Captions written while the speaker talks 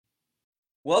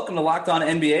Welcome to Locked On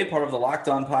NBA, part of the Locked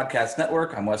On Podcast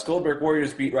Network. I'm Wes Goldberg,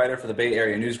 Warriors beat writer for the Bay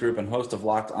Area News Group and host of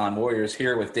Locked On Warriors,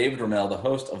 here with David Ramil, the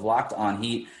host of Locked On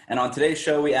Heat. And on today's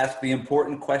show, we ask the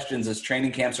important questions as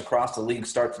training camps across the league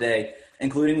start today,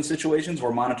 including the situations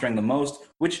we're monitoring the most,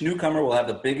 which newcomer will have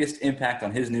the biggest impact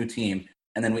on his new team,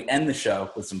 and then we end the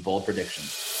show with some bold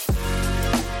predictions.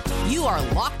 You are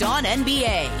Locked On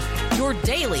NBA, your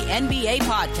daily NBA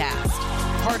podcast.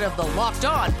 Part of the Locked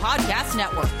On Podcast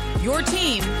Network, your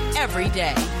team every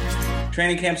day.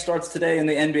 Training camp starts today in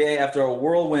the NBA after a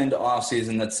whirlwind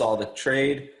offseason that saw the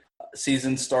trade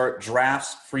season start,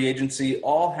 drafts, free agency,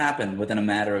 all happen within a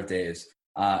matter of days.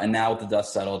 And now with the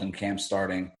dust settled and camp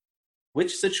starting,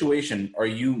 which situation are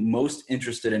you most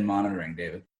interested in monitoring,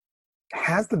 David?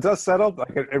 Has the dust settled?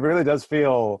 Like it really does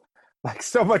feel like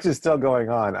so much is still going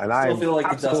on, and I feel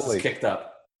like the dust is kicked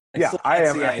up. I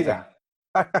am.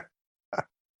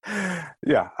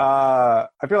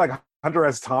 I feel like Hunter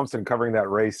S. Thompson covering that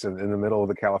race in the middle of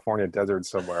the California desert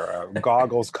somewhere,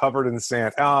 goggles covered in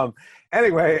sand.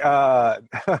 Anyway,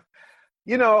 the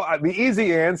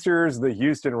easy answer is the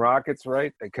Houston Rockets,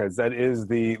 right? Because that is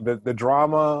the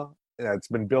drama that's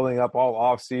been building up all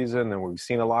offseason, and we've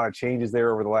seen a lot of changes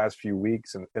there over the last few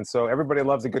weeks. And so everybody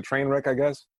loves a good train wreck, I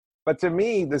guess. But to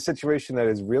me, the situation that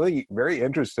is really very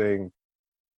interesting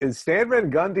is Stan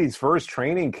Van Gundy's first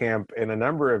training camp in a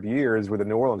number of years with the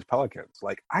New Orleans Pelicans.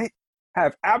 Like, I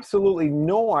have absolutely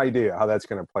no idea how that's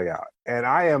going to play out. And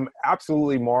I am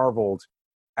absolutely marveled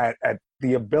at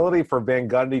the ability for Van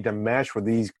Gundy to mesh with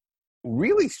these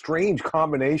really strange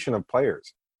combination of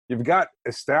players. You've got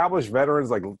established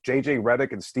veterans like J.J.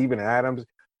 Redick and Steven Adams.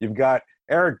 You've got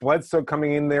Eric Bledsoe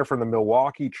coming in there from the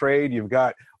Milwaukee trade. You've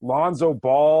got Lonzo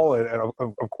Ball and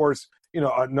of course,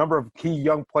 a number of key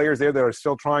young players there that are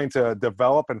still trying to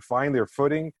develop and find their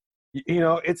footing.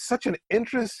 It's such an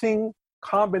interesting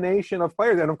combination of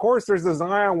players. And, of course, there's the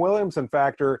Zion Williamson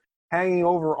factor hanging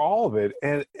over all of it.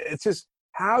 And it's just,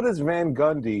 how does Van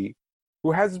Gundy,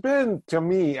 who has been, to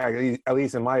me, at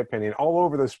least in my opinion, all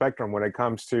over the spectrum when it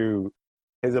comes to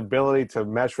his ability to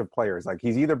mesh with players. Like,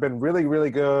 he's either been really, really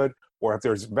good, or if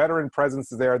there's veteran presence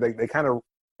there, they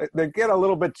get a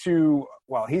little bit too,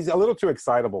 he's a little too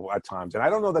excitable at times. And I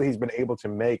don't know that he's been able to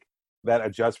make that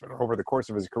adjustment over the course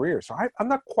of his career. So I'm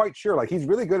not quite sure. Like, he's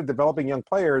really good at developing young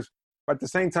players, but at the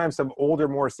same time, some older,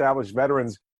 more established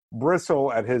veterans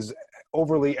bristle at his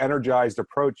overly energized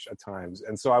approach at times.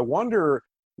 And so I wonder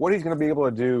what he's going to be able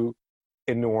to do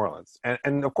in New Orleans.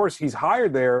 And of course, he's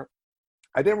hired there.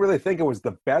 I didn't really think it was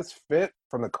the best fit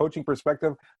from the coaching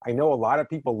perspective. I know a lot of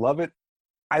people love it.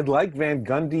 I like Van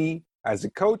Gundy as a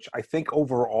coach. I think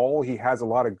overall he has a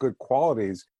lot of good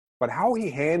qualities, but how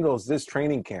he handles this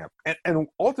training camp and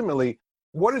ultimately,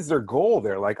 what is their goal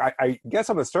there? Like, I guess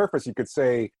on the surface you could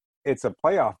say it's a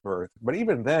playoff berth, but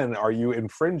even then, are you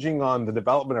infringing on the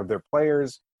development of their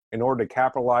players in order to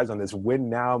capitalize on this win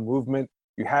now movement?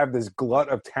 You have this glut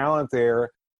of talent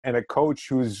there and a coach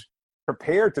who's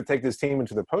prepared to take this team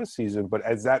into the postseason, but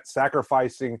as that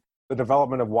sacrificing the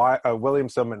development of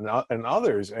Williamson and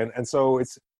others. And so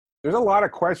there's a lot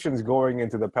of questions going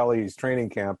into the Pelly's training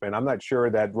camp, and I'm not sure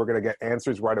that we're going to get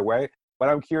answers right away, but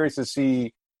I'm curious to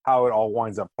see how it all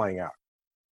winds up playing out.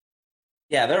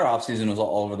 Yeah, their offseason was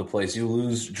all over the place. You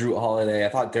lose Drew Holiday. I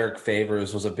thought Derek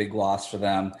Favors was a big loss for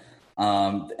them.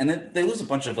 And then they lose a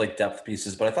bunch of depth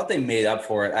pieces, but I thought they made up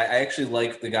for it. I actually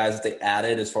like the guys that they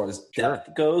added as far as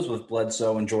depth goes with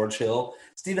Bledsoe and George Hill.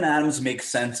 Steven Adams makes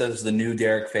sense as the new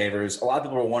Derek Favors. A lot of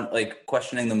people were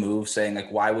questioning the move, saying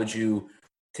why would you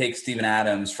take Steven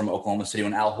Adams from Oklahoma City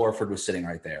when Al Horford was sitting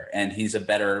right there, and he's a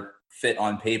better fit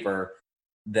on paper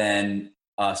than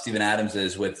Steven Adams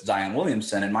is with Zion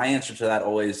Williamson. And my answer to that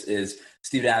always is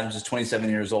Steven Adams is 27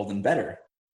 years old and better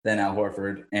than Al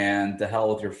Horford, and to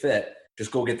hell with your fit.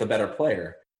 Just go get the better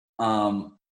player.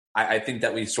 I think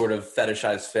that we sort of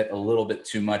fetishize fit a little bit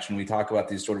too much when we talk about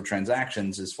these sort of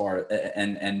transactions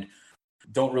and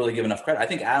don't really give enough credit. I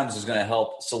think Adams is going to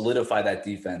help solidify that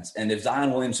defense. And if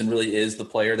Zion Williamson really is the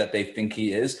player that they think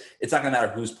he is, it's not going to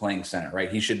matter who's playing center,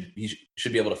 right? He should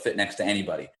be able to fit next to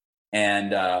anybody.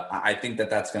 And I think that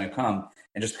that's going to come.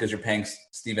 And just because you're paying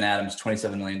Steven Adams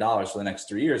 $27 million for the next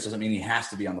 3 years doesn't mean he has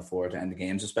to be on the floor to end the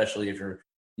games, especially if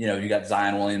you got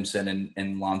Zion Williamson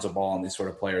and Lonzo Ball and these sort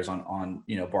of players on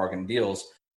bargain deals.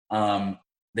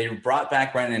 They brought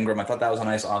back Brandon Ingram. I thought that was a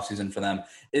nice offseason for them.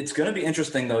 It's going to be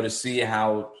interesting, though, to see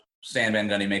how Stan Van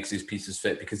Gundy makes these pieces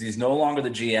fit, because he's no longer the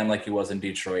GM like he was in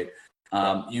Detroit.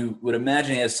 You would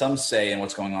imagine he has some say in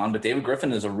what's going on, but David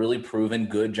Griffin is a really proven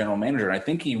good general manager. And I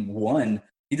think he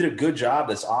did a good job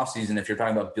this offseason if you're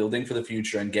talking about building for the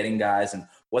future and getting guys and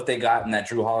what they got in that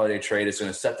Drew Holiday trade is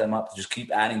going to set them up to just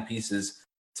keep adding pieces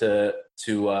to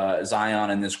Zion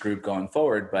and this group going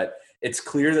forward. But it's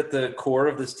clear that the core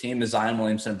of this team is Zion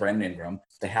Williamson and Brandon Ingram.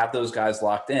 They have those guys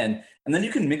locked in, and then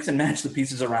you can mix and match the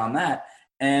pieces around that.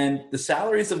 And the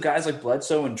salaries of guys like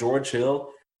Bledsoe and George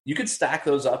Hill, you could stack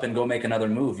those up and go make another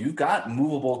move. You've got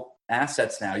movable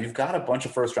assets now. You've got a bunch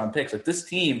of first-round picks. Like, this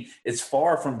team is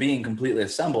far from being completely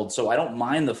assembled, so I don't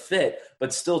mind the fit.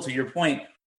 But still, to your point,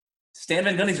 Stan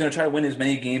Van Gundy's going to try to win as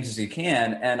many games as he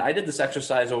can. And I did this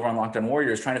exercise over on Locked On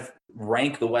Warriors trying to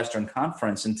rank the Western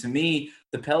Conference. And to me,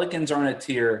 the Pelicans are in a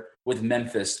tier with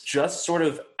Memphis, just sort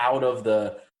of out of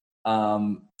the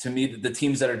to me, the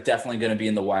teams that are definitely going to be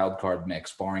in the wild card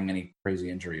mix, barring any crazy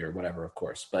injury or whatever, of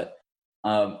course. But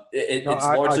it's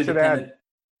largely dependent.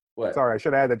 What? Sorry, I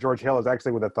should add that George Hill is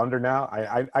actually with the Thunder now.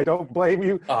 I don't blame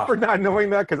you for not knowing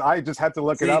that, because I just had to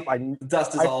look it up. I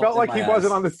felt like he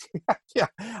wasn't on the team. Yeah,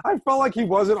 I felt like he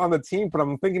wasn't on the team, but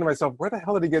I'm thinking to myself, where the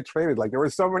hell did he get traded? Like, there were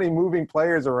so many moving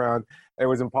players around, it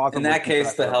was impossible. In that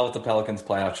case, the hell with the Pelicans'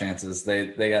 playoff chances.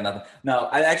 They got nothing. No,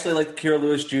 I actually like Kira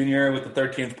Lewis Jr. with the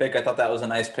 13th pick. I thought that was a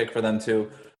nice pick for them too.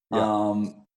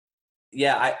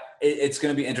 Yeah. It's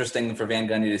going to be interesting for Van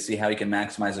Gundy to see how he can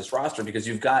maximize this roster, because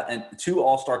you've got two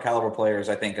all-star caliber players,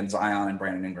 I think, in Zion and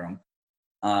Brandon Ingram.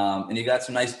 And you got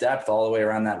some nice depth all the way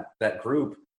around that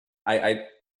group.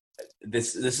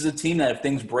 This is a team that, if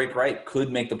things break right,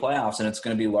 could make the playoffs, and it's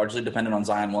going to be largely dependent on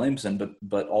Zion Williamson,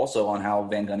 but also on how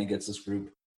Van Gundy gets this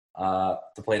group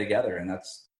to play together. And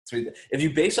that's if you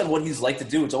base on what he's like to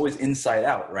do, it's always inside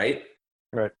out, right?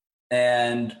 Right.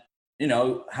 And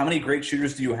how many great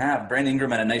shooters do you have? Brandon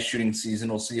Ingram had a nice shooting season.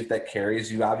 We'll see if that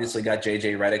carries. You obviously got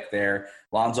J.J. Redick there.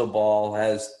 Lonzo Ball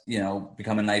has,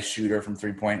 become a nice shooter from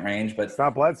three-point range. But it's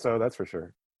not Bledsoe, that's for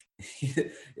sure.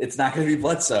 It's not going to be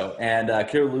Bledsoe. And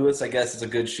Kira Lewis, I guess, is a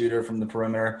good shooter from the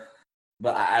perimeter.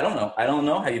 But I don't know. I don't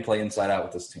know how you play inside out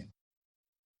with this team.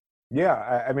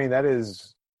 Yeah, I mean, that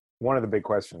is one of the big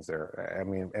questions there. I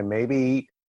mean, and maybe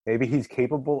he's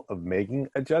capable of making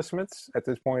adjustments at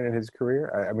this point in his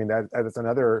career. I mean, that's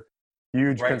another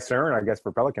huge concern, I guess,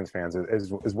 for Pelicans fans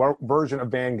is what version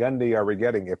of Van Gundy are we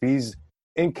getting? If he's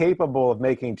incapable of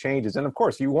making changes, and of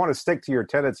course, you want to stick to your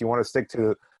tenets, you want to stick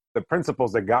to the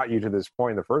principles that got you to this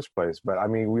point in the first place. But I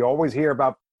mean, we always hear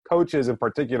about coaches in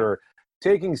particular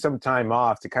taking some time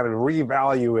off to kind of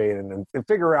reevaluate and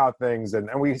figure out things. And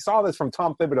we saw this from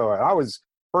Tom Thibodeau. And I was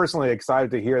personally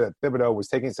excited to hear that Thibodeau was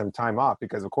taking some time off,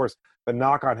 because, of course, the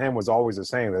knock on him was always the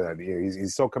same, that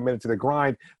he's so committed to the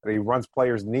grind that he runs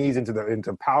players' knees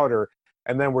into powder.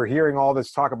 And then we're hearing all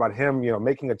this talk about him,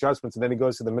 making adjustments, and then he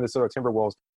goes to the Minnesota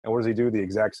Timberwolves, and what does he do? The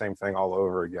exact same thing all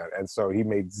over again. And so he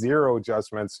made zero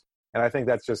adjustments, and I think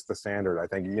that's just the standard. I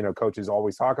think, coaches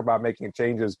always talk about making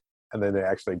changes, and then they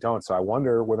actually don't. So I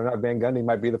wonder whether or not Van Gundy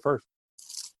might be the first.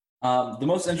 The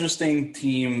most interesting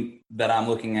team that I'm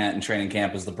looking at in training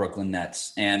camp is the Brooklyn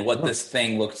Nets, and what this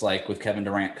thing looks like with Kevin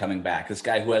Durant coming back. This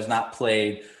guy who has not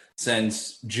played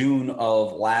since June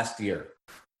of last year.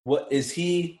 What is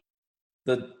he?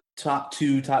 The top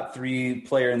 2, top 3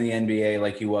 player in the NBA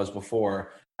like he was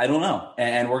before? I don't know,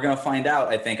 and we're going to find out,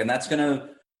 I think, and that's going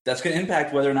to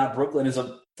impact whether or not Brooklyn is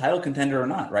a title contender or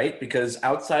not, right? Because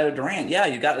outside of Durant, yeah,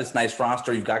 you got this nice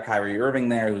roster. You've got Kyrie Irving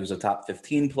there, who's a top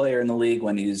 15 player in the league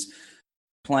when he's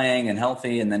playing and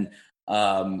healthy, and then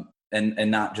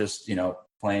and not just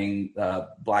playing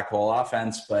black hole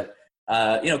offense, but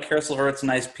Caris LeVert's a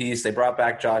nice piece. They brought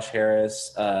back Josh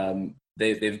Harris.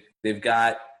 They've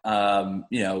got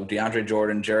DeAndre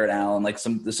Jordan, Jarrett Allen,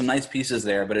 there's some nice pieces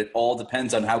there, but it all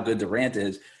depends on how good Durant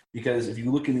is. Because if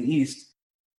you look in the East,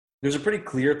 there's a pretty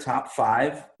clear top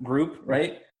 5 group,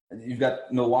 right? You've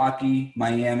got Milwaukee,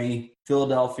 Miami,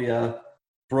 Philadelphia,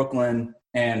 Brooklyn,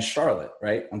 and Charlotte,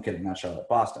 right? I'm kidding, not Charlotte,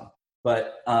 Boston.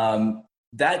 But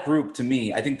that group, to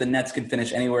me, I think the Nets can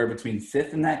finish anywhere between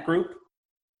 5th in that group.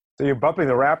 So you're bumping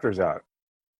the Raptors out.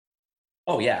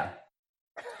 Oh, yeah.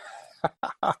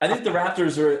 I think the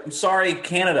Raptors are, I'm sorry,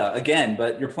 Canada, again,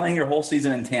 but you're playing your whole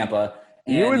season in Tampa.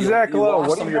 And you and Zach Lowe,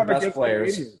 what some of your best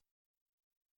players.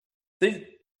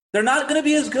 They're not going to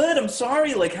be as good. I'm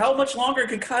sorry. How much longer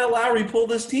could Kyle Lowry pull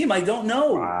this team? I don't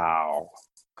know. Wow.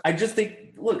 I just think,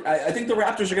 I think the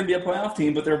Raptors are going to be a playoff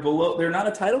team, but they're not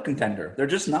a title contender. They're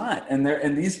just not.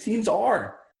 And these teams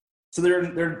are. So they're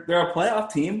a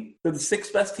playoff team. They're the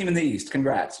 6th best team in the East.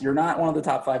 Congrats. You're not one of the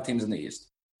top 5 teams in the East.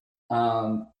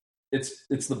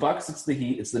 It's the Bucks, it's the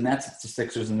Heat, it's the Nets, it's the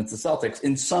Sixers, and it's the Celtics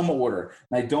in some order.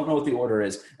 And I don't know what the order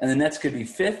is. And the Nets could be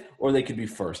 5th or they could be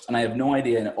 1st. And I have no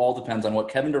idea. And it all depends on what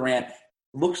Kevin Durant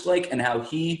looks like and how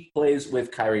he plays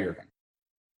with Kyrie Irving.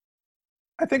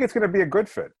 I think it's going to be a good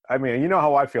fit. I mean, you know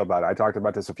how I feel about it. I talked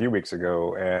about this a few weeks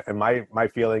ago, and my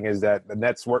feeling is that the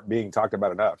Nets weren't being talked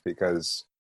about enough because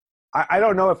I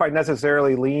don't know if I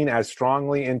necessarily lean as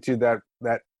strongly into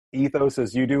that ethos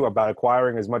as you do about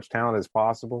acquiring as much talent as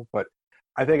possible. But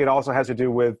I think it also has to do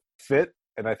with fit,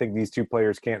 and I think these two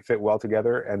players can't fit well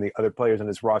together, and the other players in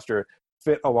this roster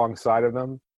fit alongside of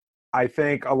them. I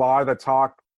think a lot of the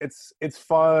talk, it's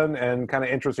fun and kind of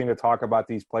interesting to talk about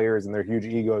these players and their huge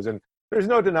egos, and there's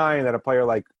no denying that a player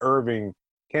like Irving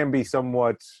can be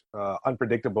somewhat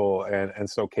unpredictable and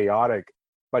so chaotic.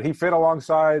 But he fit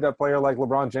alongside a player like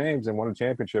LeBron James and won a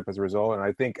championship as a result. And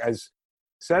I think as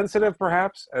sensitive,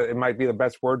 perhaps, it might be the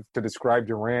best word to describe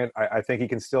Durant. I think he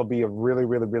can still be a really,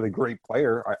 really, really great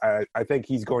player. I think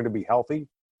he's going to be healthy.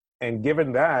 And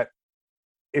given that,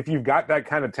 if you've got that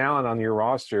kind of talent on your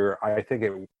roster, I think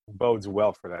it bodes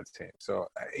well for that team. So,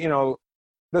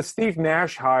 the Steve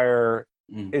Nash hire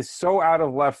is so out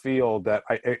of left field that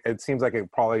it seems like it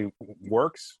probably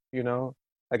works,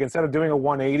 Like instead of doing a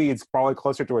 180, it's probably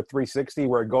closer to a 360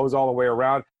 where it goes all the way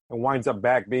around and winds up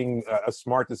back being a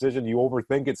smart decision. You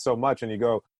overthink it so much and you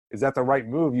go, is that the right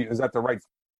move? Is that the right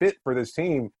fit for this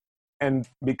team? And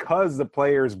because the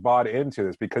players bought into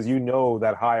this, because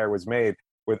that hire was made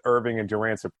with Irving and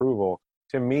Durant's approval,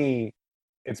 to me,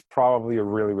 it's probably a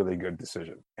really, really good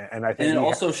decision. And I think it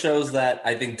also shows that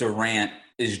I think Durant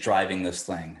is driving this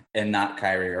thing and not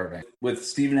Kyrie Irving. With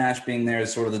Steve Nash being there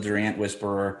as sort of the Durant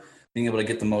whisperer, being able to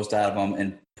get the most out of him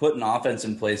and put an offense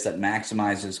in place that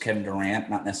maximizes Kevin Durant,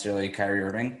 not necessarily Kyrie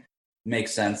Irving,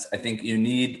 makes sense. I think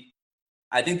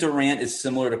Durant is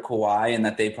similar to Kawhi in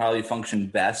that they probably function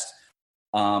best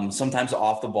sometimes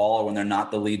off the ball or when they're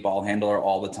not the lead ball handler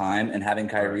all the time, and having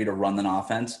Kyrie to run an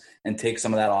offense and take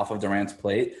some of that off of Durant's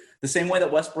plate. The same way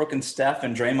that Westbrook and Steph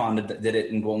and Draymond did it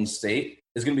in Golden State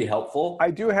is going to be helpful.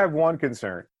 I do have one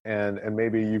concern, and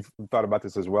maybe you've thought about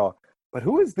this as well, but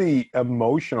who is the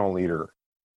emotional leader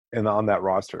on that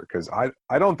roster? Because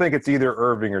I don't think it's either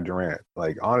Irving or Durant.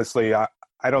 Like, honestly, I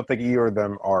don't think either of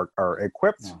them are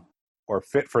equipped or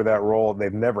fit for that role.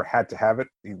 They've never had to have it.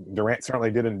 Durant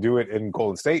certainly didn't do it in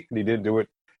Golden State, and he didn't do it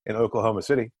in Oklahoma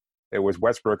City. It was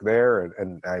Westbrook there,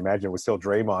 and I imagine it was still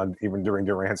Draymond even during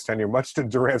Durant's tenure, much to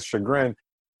Durant's chagrin.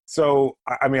 So,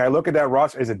 I mean, I look at that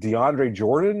roster. Is it DeAndre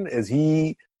Jordan? Does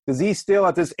he still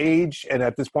at this age and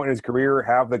at this point in his career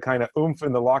have the kind of oomph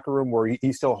in the locker room where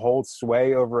he still holds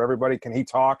sway over everybody? Can he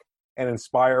talk and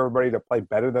inspire everybody to play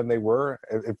better than they were?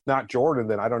 If not Jordan,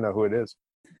 then I don't know who it is.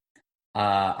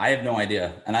 I have no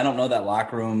idea. And I don't know that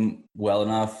locker room well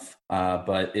enough,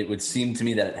 but it would seem to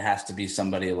me that it has to be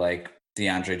somebody like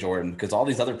DeAndre Jordan, because all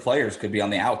these other players could be on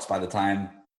the outs by the time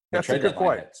that's a good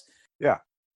point. Hits. Yeah.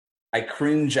 I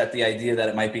cringe at the idea that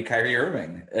it might be Kyrie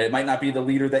Irving. It might not be the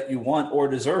leader that you want or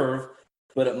deserve,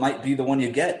 but it might be the one you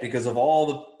get because of all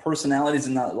the personalities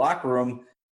in that locker room.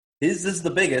 His is the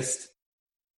biggest.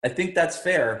 I think that's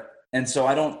fair. And so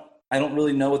I don't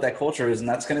really know what that culture is. And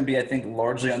that's going to be, I think,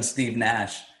 largely on Steve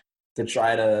Nash to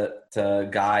try to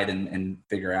guide and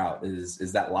figure out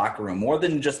is that locker room more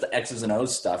than just the X's and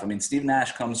O's stuff. I mean, Steve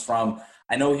Nash comes from,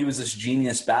 I know he was this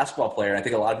genius basketball player. I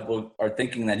think a lot of people are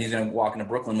thinking that he's going to walk into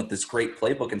Brooklyn with this great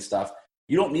playbook and stuff.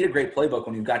 You don't need a great playbook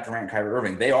when you've got Durant and Kyrie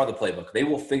Irving. They are the playbook. They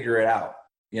will figure it out.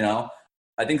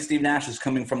 I think Steve Nash is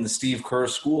coming from the Steve Kerr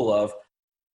school of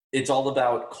it's all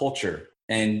about culture,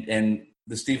 and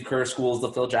the Steve Kerr school is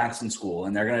the Phil Jackson school,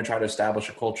 and they're going to try to establish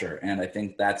a culture. And I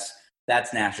think that's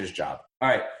Nash's job. All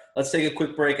right, let's take a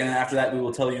quick break, and then after that, we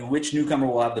will tell you which newcomer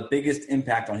will have the biggest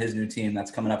impact on his new team.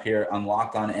 That's coming up here on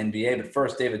Locked On NBA. But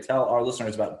first, David, tell our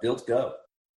listeners about Built Go.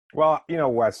 Well,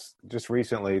 Wes, just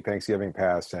recently Thanksgiving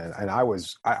passed, and I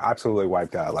absolutely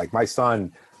wiped out. Like my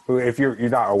son, who, if you're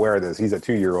not aware of this, he's a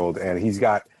 2-year-old, and he's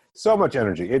got so much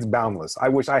energy. It's boundless. I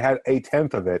wish I had a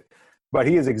tenth of it. But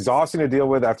he is exhausting to deal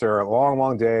with after a long,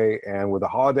 long day, and with the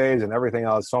holidays and everything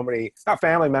else, so many, not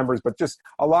family members, but just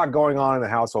a lot going on in the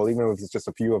household, even if it's just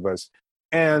a few of us.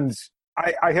 And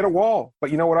I hit a wall.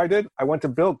 But you know what I did? I went to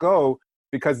Built Go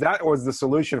because that was the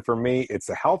solution for me. It's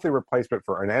a healthy replacement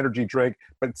for an energy drink,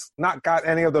 but it's not got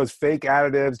any of those fake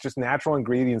additives, just natural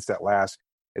ingredients that last.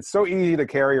 It's so easy to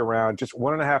carry around, just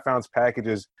 1.5-ounce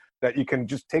packages that you can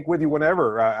just take with you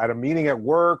whenever, at a meeting at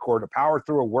work or to power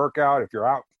through a workout. If you're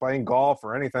out playing golf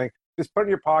or anything, just put it in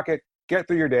your pocket, get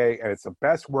through your day, and it's the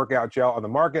best workout gel on the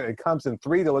market. It comes in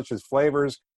 3 delicious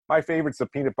flavors. My favorite's the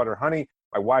peanut butter honey.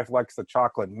 My wife likes the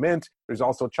chocolate mint. There's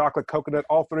also chocolate coconut.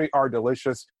 All 3 are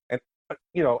delicious. And,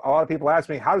 a lot of people ask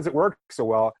me, how does it work so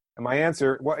well? And my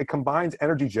answer, well, it combines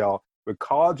energy gel with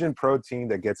collagen protein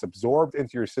that gets absorbed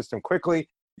into your system quickly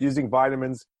using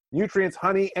vitamins nutrients,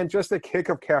 honey, and just a kick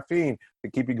of caffeine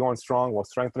to keep you going strong while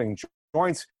strengthening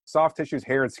joints, soft tissues,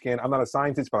 hair, and skin. I'm not a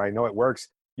scientist, but I know it works.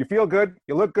 You feel good.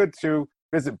 You look good, too.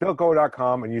 Visit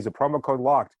BuiltGo.com and use the promo code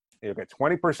LOCKED. You'll get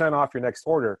 20% off your next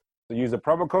order. So use the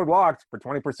promo code LOCKED for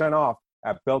 20% off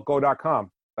at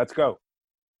BuiltGo.com. Let's go.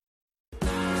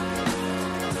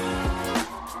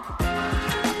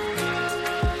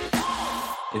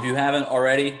 If you haven't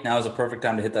already, now is a perfect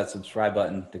time to hit that subscribe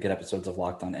button to get episodes of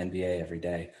Locked On NBA every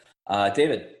day.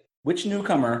 David, which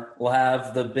newcomer will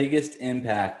have the biggest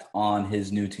impact on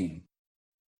his new team?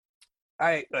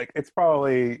 It's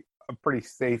probably a pretty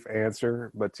safe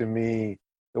answer, but to me,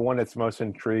 the one that's most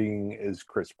intriguing is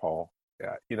Chris Paul.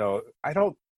 Yeah,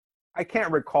 I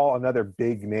can't recall another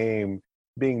big name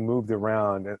being moved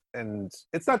around, and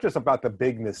it's not just about the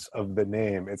bigness of the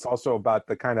name; it's also about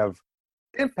the kind of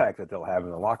impact that they'll have in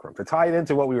the locker room. To tie it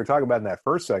into what we were talking about in that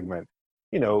first segment,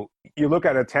 you look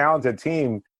at a talented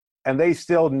team and they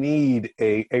still need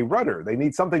a rudder. They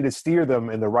need something to steer them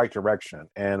in the right direction.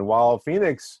 And while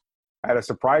Phoenix had a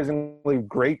surprisingly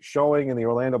great showing in the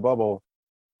Orlando bubble,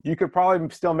 you could probably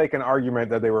still make an argument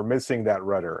that they were missing that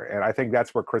rudder. And I think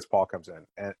that's where Chris Paul comes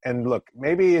in. And look,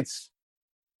 maybe it's,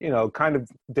 kind of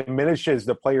diminishes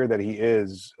the player that he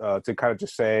is to kind of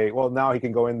just say, well, now he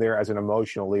can go in there as an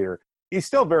emotional leader. He's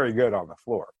still very good on the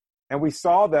floor. And we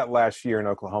saw that last year in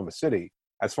Oklahoma City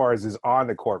as far as his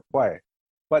on-the-court play.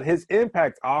 But his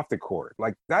impact off the court,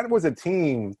 that was a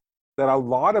team that a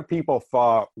lot of people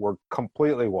thought were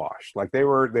completely washed.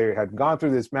 They had gone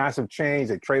through this massive change.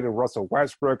 They traded Russell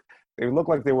Westbrook. They looked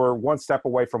like they were one step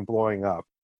away from blowing up.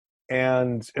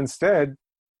 And instead,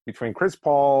 between Chris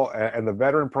Paul and the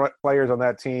veteran players on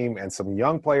that team and some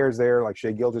young players there like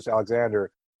Shai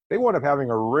Gilgeous-Alexander, they wound up having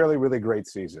a really, really great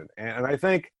season. And I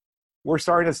think we're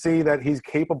starting to see that he's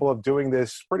capable of doing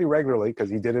this pretty regularly because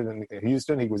he did it in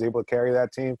Houston. He was able to carry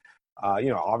that team.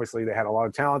 Obviously they had a lot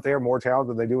of talent there, more talent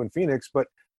than they do in Phoenix. But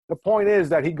the point is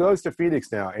that he goes to Phoenix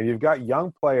now, and you've got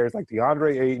young players like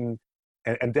DeAndre Ayton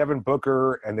and Devin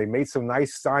Booker, and they made some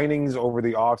nice signings over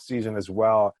the offseason as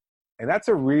well. And that's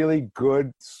a really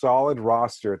good, solid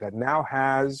roster that now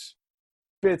has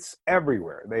fits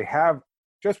everywhere. They have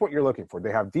just what you're looking for.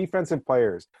 They have defensive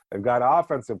players. They've got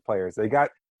offensive players. They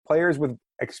got players with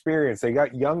experience. They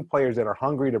got young players that are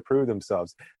hungry to prove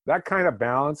themselves. That kind of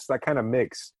balance, that kind of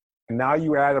mix. And now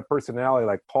you add a personality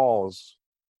like Paul's,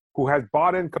 who has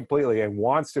bought in completely and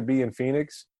wants to be in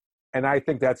Phoenix. And I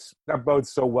think that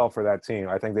bodes so well for that team.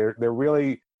 I think they're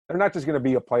not just going to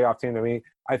be a playoff team to me.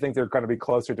 I think they're going to be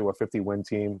closer to a 50-win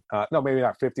team. No, maybe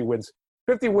not 50 wins.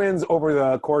 50 wins over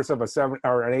the course of an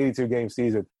 82-game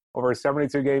season. Over a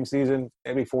 72-game season,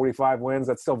 maybe 45 wins.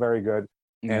 That's still very good.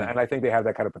 Mm-hmm. And I think they have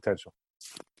that kind of potential.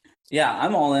 Yeah,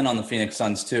 I'm all in on the Phoenix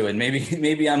Suns too. And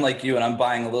maybe I'm like you and I'm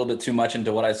buying a little bit too much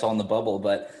into what I saw in the bubble.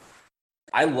 But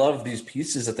I love these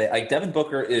pieces that Devin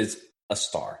Booker is a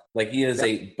star. He is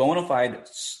a bona fide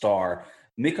star.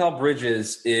 Mikal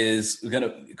Bridges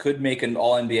could make an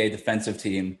all-NBA defensive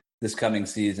team this coming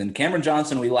season. Cameron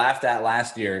Johnson, we laughed at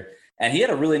last year. And he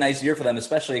had a really nice year for them,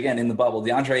 especially, again, in the bubble.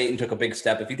 DeAndre Ayton took a big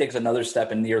step. If he takes another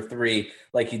step in year 3,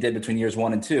 like he did between years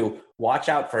 1 and 2, watch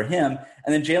out for him.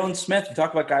 And then Jalen Smith, you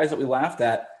talk about guys that we laughed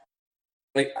at.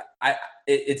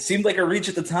 It seemed like a reach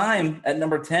at the time at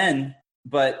number 10.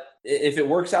 But if it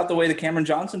works out the way the Cameron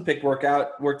Johnson pick worked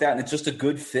out, and it's just a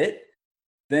good fit,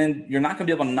 then you're not going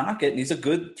to be able to knock it. And he's a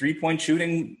good three-point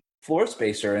shooting floor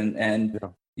spacer. And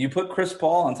you put Chris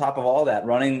Paul on top of all that,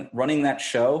 running that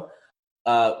show,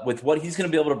 with what he's going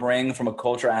to be able to bring from a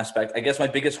culture aspect. I guess my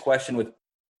biggest question with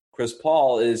Chris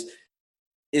Paul is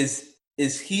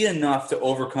he enough to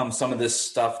overcome some of this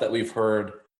stuff that we've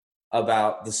heard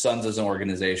about the Suns as an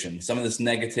organization, some of this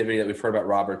negativity that we've heard about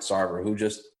Robert Sarver, who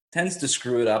just tends to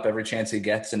screw it up every chance he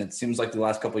gets. And it seems like the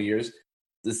last couple of years,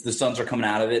 the Suns are coming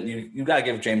out of it. And you've got to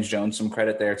give James Jones some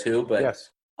credit there too. But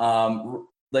yes.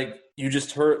 You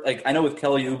just heard, I know with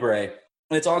Kelly Oubre,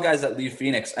 it's all guys that leave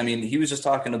Phoenix. I mean, he was just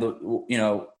talking to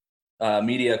the,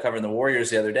 media covering the Warriors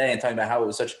the other day and talking about how it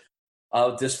was such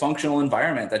a dysfunctional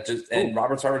environment and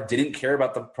Robert Sarver didn't care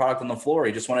about the product on the floor.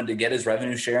 He just wanted to get his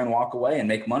revenue share and walk away and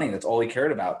make money. That's all he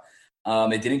cared about.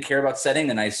 It didn't care about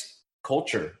setting a nice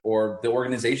culture or the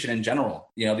organization in general,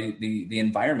 the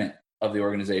environment of the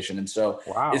organization. And so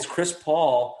Is Chris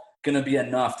Paul going to be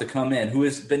enough to come in, who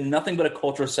has been nothing but a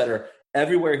culture setter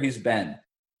everywhere he's been?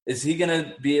 Is he going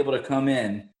to be able to come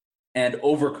in and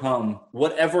overcome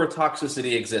whatever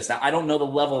toxicity exists? Now, I don't know the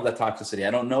level of that toxicity.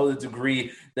 I don't know the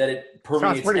degree that it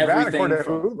permeates everything.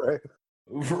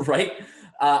 Right?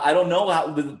 I don't know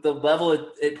how the level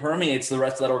it permeates the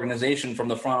rest of that organization from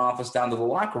the front office down to the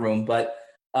locker room. But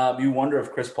you wonder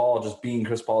if Chris Paul, just being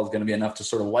Chris Paul, is going to be enough to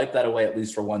sort of wipe that away at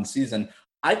least for one season.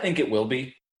 I think it will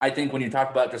be. I think when you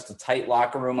talk about just a tight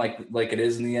locker room like it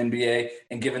is in the NBA,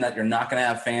 and given that you're not going to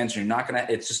have fans, you're not going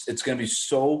to, it's going to be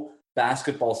so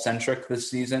basketball centric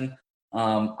this season.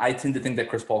 I tend to think that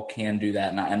Chris Paul can do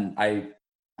that, and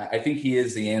I think he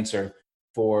is the answer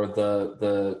for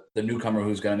the newcomer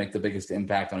who's going to make the biggest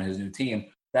impact on his new team.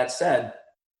 That said,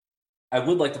 I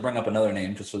would like to bring up another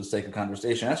name just for the sake of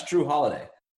conversation. That's Jrue Holiday.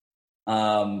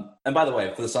 And by the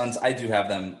way, for the Suns, I do have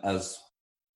them as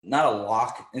not a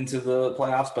lock into the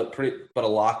playoffs, but a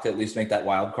lock to at least make that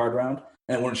wild card round.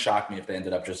 And it wouldn't shock me if they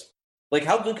ended up just like,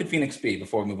 how good could Phoenix be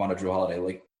before we move on to Jrue Holiday?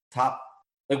 Like top,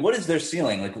 like what is their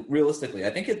ceiling? Like realistically, I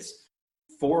think it's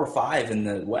 4 or 5 in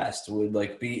the West would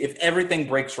like be if everything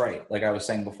breaks right, like I was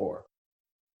saying before.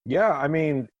 Yeah, I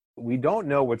mean, we don't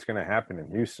know what's going to happen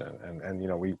in Houston, and you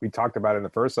know, we talked about it in the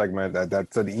first segment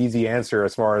that's an easy answer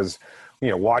as far as, you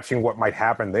know, watching what might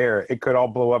happen there. It could all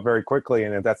blow up very quickly,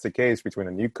 and if that's the case, between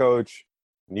a new coach,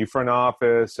 new front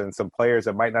office, and some players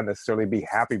that might not necessarily be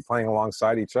happy playing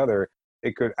alongside each other,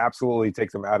 it could absolutely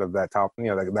take them out of that top, you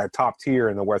know, that top tier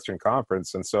in the Western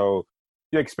Conference. And so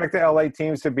you expect the LA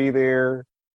teams to be there.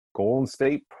 Golden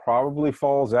State probably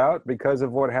falls out because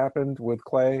of what happened with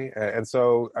Clay. And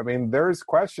so, I mean, there's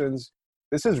questions.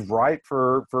 This is right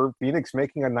for Phoenix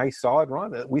making a nice, solid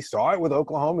run. We saw it with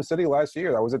Oklahoma City last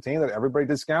year. That was a team that everybody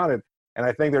discounted. And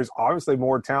I think there's obviously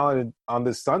more talent on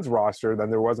this Suns roster than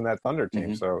there was in that Thunder team.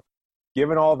 Mm-hmm. So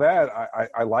given all that,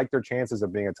 I like their chances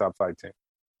of being a top 5 team.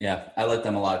 Yeah, I like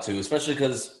them a lot too, especially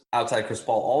because outside Chris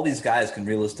Paul, all these guys can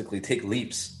realistically take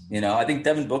leaps. You know, I think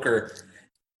Devin Booker,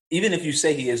 even if you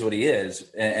say he is what he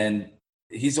is, and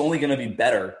he's only going to be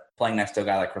better playing next to a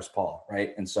guy like Chris Paul,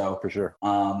 right? And so, for sure,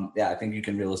 yeah, I think you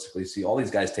can realistically see all these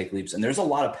guys take leaps, and there's a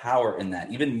lot of power in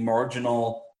that. Even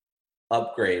marginal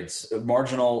upgrades,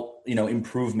 marginal, you know,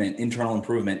 improvement, internal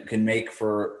improvement can make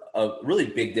for a really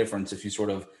big difference if you sort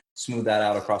of smooth that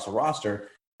out across a roster.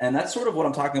 And that's sort of what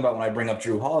I'm talking about when I bring up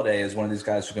Jrue Holiday as one of these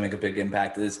guys who can make a big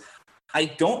impact. Is I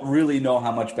don't really know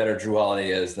how much better Jrue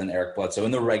Holiday is than Eric Bledsoe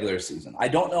in the regular season. I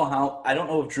don't know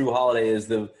if Jrue Holiday is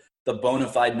the bona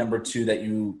fide number 2 that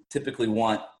you typically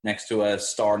want next to a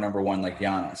star number 1 like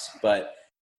Giannis. But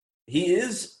he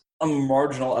is a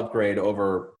marginal upgrade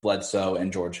over Bledsoe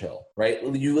and George Hill, right?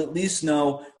 You at least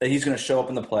know that he's going to show up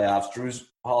in the playoffs. Jrue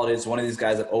Holiday is one of these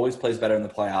guys that always plays better in the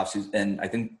playoffs. And I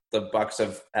think the Bucks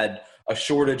have had a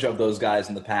shortage of those guys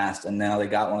in the past, and now they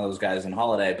got one of those guys in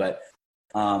Holiday. But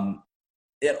on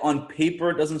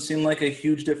paper, it doesn't seem like a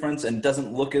huge difference and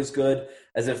doesn't look as good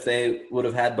as if they would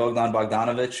have had Bogdan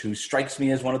Bogdanovic, who strikes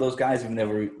me as one of those guys.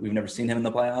 We've never seen him in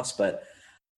the playoffs, but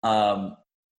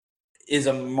is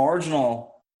a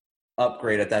marginal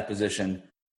upgrade at that position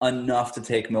enough to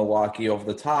take Milwaukee over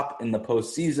the top in the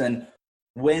postseason,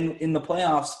 when in the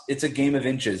playoffs it's a game of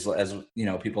inches, as you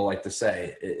know, people like to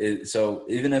say. So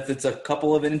even if it's a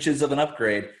couple of inches of an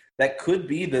upgrade, that could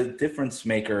be the difference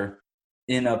maker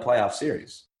in a playoff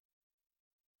series.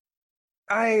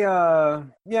 I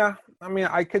mean,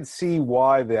 I could see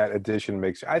why that addition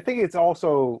makes. I think it's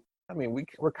also, I mean,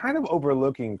 we're kind of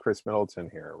overlooking Chris Middleton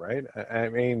here, right? I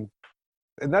mean,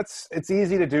 and it's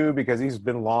easy to do because he's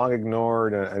been long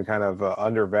ignored and kind of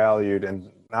undervalued, and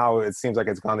now it seems like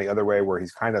it's gone the other way where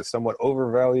he's kind of somewhat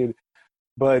overvalued.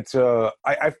 But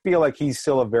I feel like he's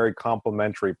still a very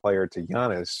complimentary player to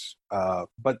Giannis.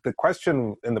 But the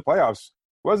question in the playoffs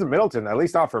wasn't Middleton, at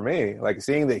least not for me. Like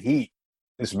seeing the Heat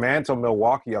dismantle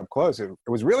Milwaukee up close, it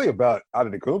was really about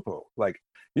Antetokounmpo. Like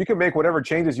you can make whatever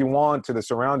changes you want to the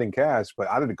surrounding cast, but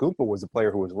Antetokounmpo was the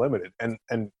player who was limited. And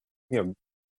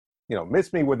you know,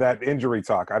 miss me with that injury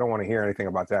talk. I don't want to hear anything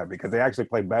about that because they actually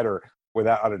play better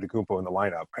without Antetokounmpo in the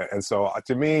lineup. And so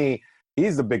to me,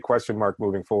 he's the big question mark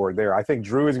moving forward there. I think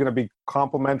Jrue is going to be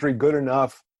complimentary, good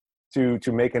enough to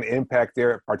make an impact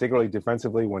there, particularly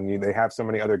defensively when they have so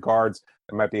many other guards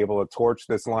that might be able to torch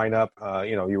this lineup.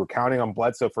 You know, you were counting on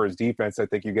Bledsoe for his defense. I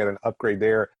think you get an upgrade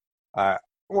there.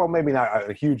 Well, maybe not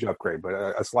a huge upgrade, but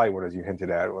a slight one, as you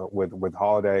hinted at with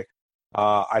Holiday.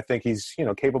 I think he's, you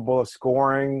know, capable of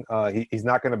scoring. He's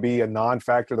not going to be a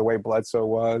non-factor the way Bledsoe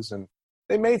was. And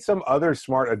they made some other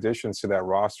smart additions to that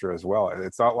roster as well.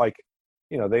 It's not like,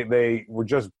 you know, they were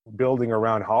just building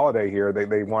around Holiday here.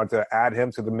 They wanted to add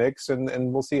him to the mix, and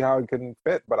we'll see how it can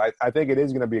fit. But I think it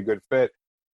is going to be a good fit.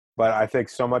 But I think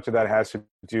so much of that has to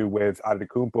do with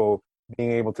Antetokounmpo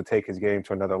being able to take his game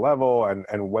to another level,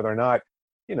 and whether or not,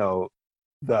 you know,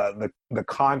 the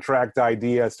contract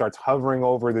idea starts hovering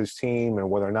over this team, and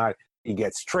whether or not he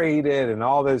gets traded, and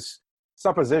all this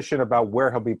supposition about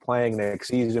where he'll be playing next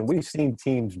season. We've seen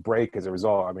teams break as a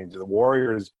result. I mean, the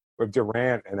Warriors with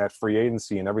Durant and that free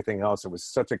agency and everything else. It was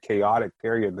such a chaotic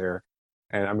period there.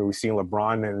 And I mean, we've seen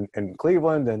LeBron in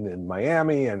Cleveland and in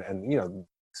Miami, and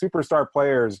superstar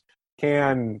players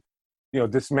can,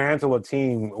 dismantle a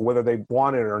team whether they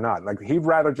want it or not. Like, he'd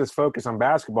rather just focus on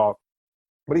basketball,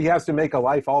 but he has to make a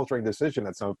life-altering decision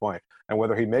at some point. And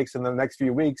whether he makes it in the next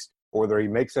few weeks or whether he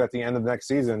makes it at the end of the next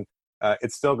season,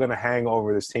 it's still going to hang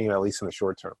over this team, at least in the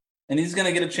short term. And he's going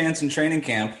to get a chance in training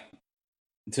camp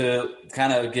to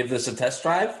kind of give this a test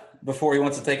drive before he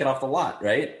wants to take it off the lot,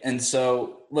 right? And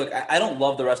so, look, I don't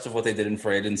love the rest of what they did in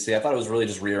free agency. I thought it was really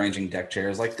just rearranging deck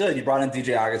chairs. Like, good, you brought in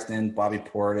DJ Augustin, Bobby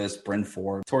Portis, Bryn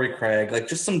Ford, Torrey Craig, like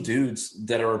just some dudes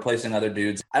that are replacing other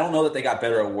dudes. I don't know that they got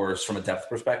better or worse from a depth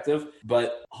perspective,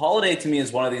 but Holiday to me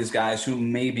is one of these guys who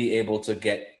may be able to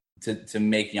get to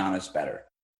make Giannis better.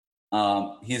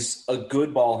 He's a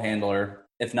good ball handler.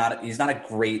 If not, he's not a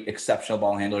great, exceptional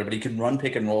ball handler, but he can run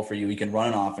pick and roll for you. He can run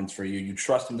an offense for you. You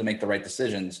trust him to make the right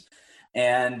decisions.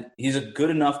 And he's a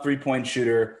good enough three-point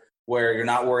shooter where you're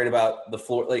not worried about the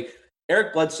floor. Like,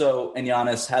 Eric Bledsoe and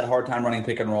Giannis had a hard time running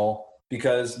pick and roll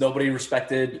because nobody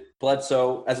respected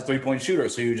Bledsoe as a three-point shooter.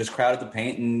 So you just crowded the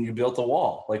paint and you built a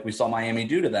wall like we saw Miami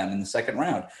do to them in the second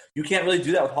round. You can't really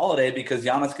do that with Holiday because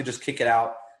Giannis could just kick it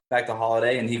out back to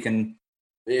Holiday, and he can,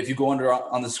 if you go under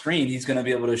on the screen, he's going to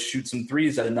be able to shoot some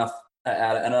threes at enough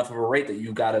of a rate that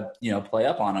you've got to play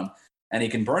up on him, and he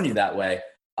can burn you that way.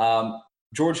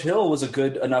 George Hill was a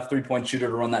good enough three-point shooter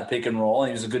to run that pick and roll, and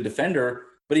he was a good defender,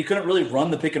 but he couldn't really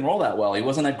run the pick and roll that well. He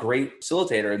wasn't a great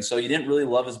facilitator, and so you didn't really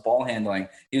love his ball handling.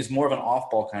 He was more of an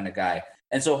off-ball kind of guy.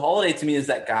 And so Holiday to me is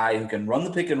that guy who can run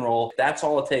the pick and roll. That's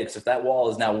all it takes. If that wall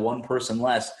is now one person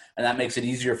less, and that makes it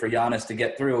easier for Giannis to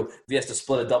get through, if he has to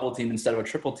split a double team instead of a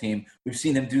triple team, we've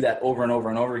seen him do that over and over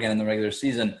and over again in the regular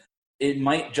season. It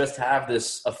might just have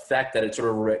this effect that it sort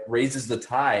of raises the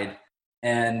tide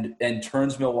and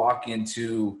turns Milwaukee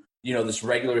into, this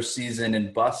regular season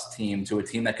and bust team to a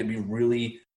team that could be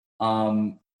really,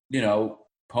 potent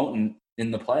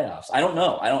in the playoffs. I don't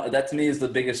know. That to me is the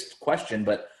biggest question,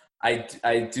 but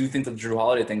I do think the Jrue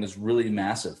Holiday thing is really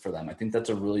massive for them. I think that's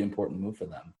a really important move for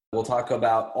them. We'll talk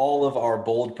about all of our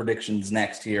bold predictions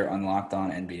next here on Locked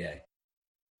On NBA.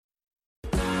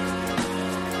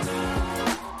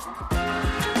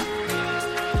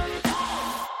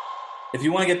 If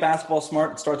you want to get basketball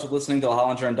smart, it starts with listening to the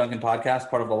Hollinger and Duncan podcast,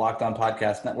 part of the Locked On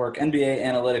Podcast Network. NBA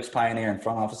analytics pioneer and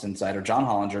front office insider John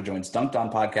Hollinger joins Dunked On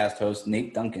podcast host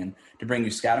Nate Duncan to bring you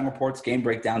scouting reports, game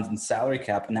breakdowns, and salary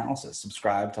cap analysis.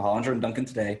 Subscribe to Hollinger and Duncan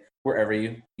today, wherever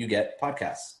you get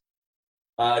podcasts.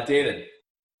 David,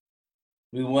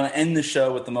 we want to end the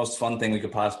show with the most fun thing we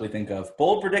could possibly think of.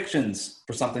 Bold predictions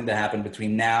for something to happen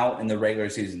between now and the regular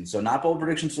season. So not bold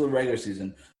predictions for the regular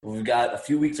season, but we've got a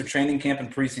few weeks of training camp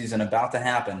and preseason about to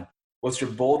happen. What's your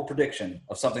bold prediction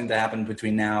of something to happen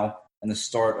between now and the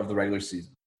start of the regular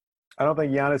season? I don't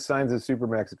think Giannis signs a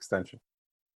Supermax extension.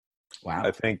 Wow.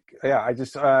 I think, I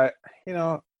just, I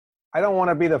don't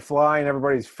want to be the fly in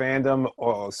everybody's fandom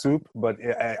or soup, but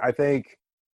I think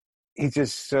he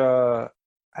just,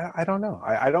 I don't know.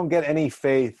 I don't get any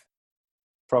faith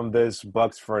from this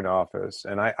Bucks front office,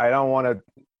 and I don't want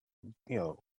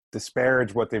to,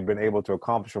 disparage what they've been able to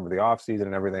accomplish over the offseason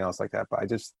and everything else like that. But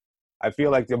I feel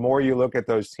like the more you look at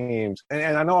those teams,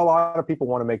 and I know a lot of people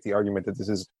want to make the argument that this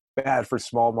is bad for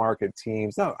small market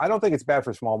teams. No, I don't think it's bad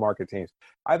for small market teams.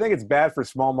 I think it's bad for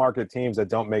small market teams that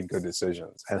don't make good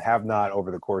decisions and have not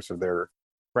over the course of their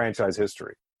franchise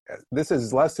history. This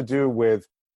is less to do with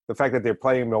the fact that they're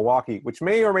playing Milwaukee, which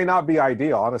may or may not be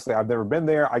ideal. Honestly, I've never been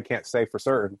there. I can't say for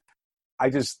certain.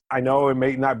 I know it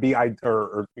may not be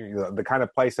the kind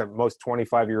of place that most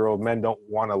 25-year-old men don't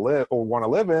want to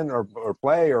live in or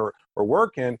play or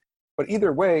work in. But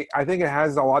either way, I think it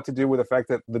has a lot to do with the fact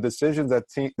that the decisions that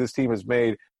this team has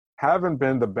made haven't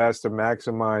been the best to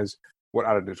maximize what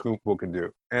Antetokounmpo can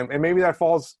do. And maybe that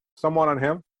falls somewhat on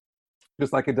him,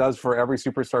 just like it does for every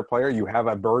superstar player. You have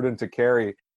a burden to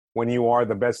carry when you are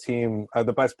the best team,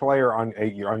 the best player on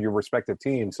your respective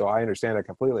team. So I understand that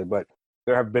completely. But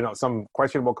there have been some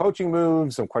questionable coaching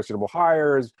moves, some questionable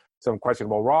hires, some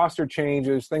questionable roster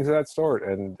changes, things of that sort.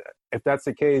 And if that's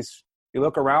the case, you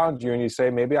look around you and you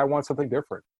say, maybe I want something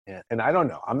different. Yeah. And I don't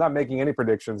know. I'm not making any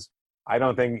predictions. I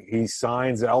don't think he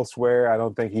signs elsewhere. I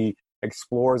don't think he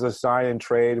explores a sign and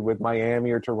trade with Miami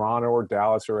or Toronto or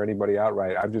Dallas or anybody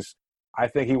outright. I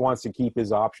think he wants to keep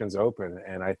his options open.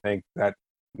 And I think that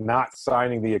not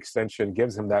signing the extension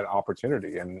gives him that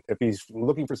opportunity. And if he's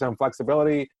looking for some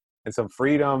flexibility and some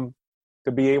freedom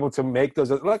to be able to make those,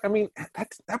 look, I mean,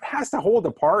 that has to hold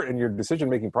a part in your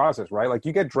decision-making process, right? Like,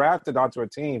 you get drafted onto a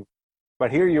team But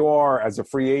here you are as a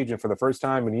free agent for the first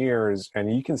time in years,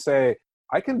 and you can say,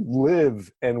 I can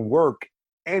live and work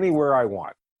anywhere I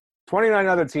want. 29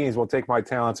 other teams will take my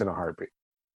talents in a heartbeat.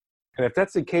 And if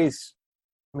that's the case,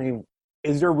 I mean,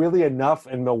 is there really enough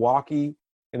in Milwaukee,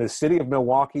 in the city of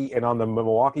Milwaukee, and on the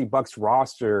Milwaukee Bucks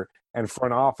roster and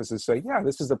front office to say, yeah,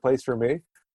 this is the place for me?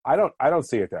 I don't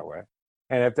see it that way.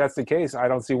 And if that's the case, I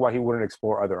don't see why he wouldn't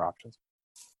explore other options.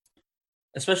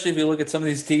 Especially if you look at some of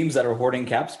these teams that are hoarding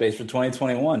cap space for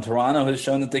 2021. Toronto has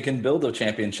shown that they can build a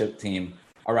championship team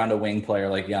around a wing player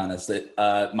like Giannis.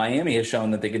 That Miami has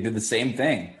shown that they could do the same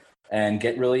thing and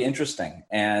get really interesting.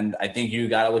 And I think you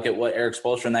got to look at what Eric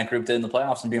Spoelstra and that group did in the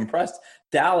playoffs and be impressed.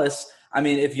 Dallas, I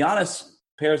mean, if Giannis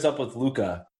pairs up with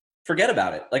Luka, forget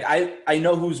about it. Like I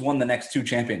know who's won the next 2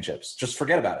 championships. Just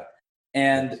forget about it.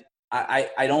 And I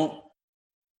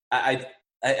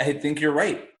think you're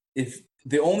right. If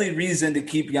the only reason to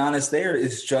keep Giannis there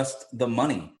is just the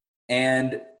money.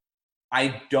 And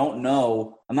I don't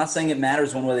know. I'm not saying it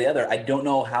matters one way or the other. I don't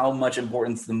know how much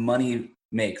importance the money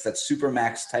makes, that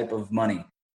supermax type of money,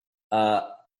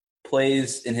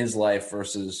 plays in his life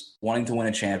versus wanting to win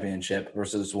a championship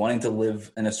versus wanting to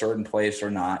live in a certain place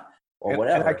or not, or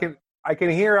whatever. And I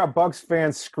can hear a Bucks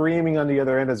fans screaming on the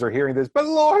other end as they're hearing this, but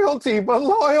loyalty.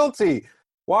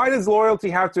 Why does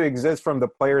loyalty have to exist from the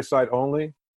player side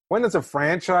only? When does a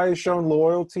franchise show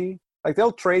loyalty? Like,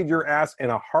 they'll trade your ass in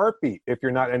a heartbeat if you're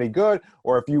not any good,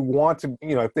 or if you want to,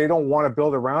 if they don't want to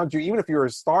build around you, even if you're a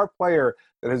star player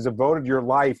that has devoted your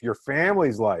life, your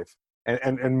family's life,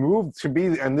 and moved to be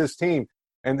in this team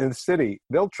and in the city,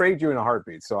 they'll trade you in a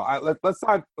heartbeat. So let's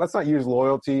not use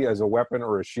loyalty as a weapon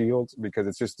or a shield, because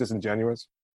it's just disingenuous.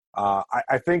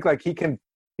 I think like he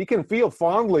can feel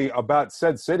fondly about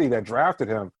said city that drafted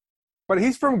him, but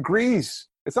he's from Greece.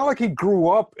 It's not like he grew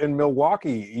up in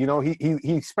Milwaukee.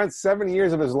 He spent 7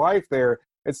 years of his life there.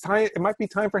 It's time. It might be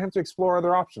time for him to explore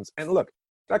other options. And look,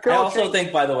 that could I also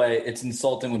think, by the way, it's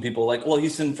insulting when people are like, well,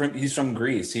 he's from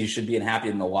Greece. He should be happy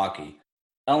in Milwaukee.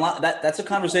 That's a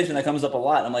conversation that comes up a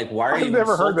lot. I'm like, why are you? I've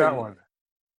never heard that one.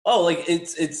 Oh, like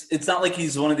it's not like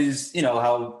he's one of these,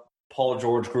 how Paul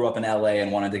George grew up in LA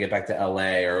and wanted to get back to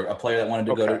LA, or a player that wanted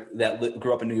to that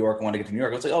grew up in New York and wanted to get to New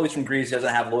York. It's like, oh, he's from Greece. He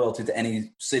doesn't have loyalty to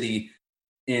any city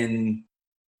in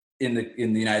the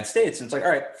United States. And it's like, all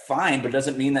right, fine, but it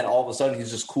doesn't mean that all of a sudden he's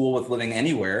just cool with living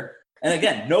anywhere. And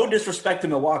again, no disrespect to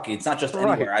Milwaukee. It's not just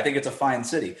anywhere. I think it's a fine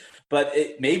city, but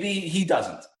maybe he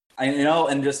doesn't,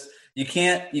 and just, you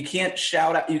can't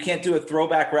shout out, you can't do a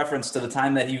throwback reference to the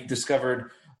time that he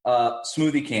discovered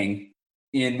Smoothie King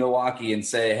in Milwaukee and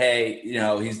say, hey,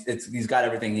 he's got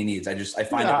everything he needs. I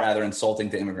find it rather insulting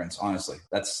to immigrants. Honestly,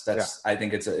 I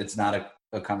think it's not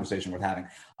a conversation worth having.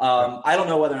 I don't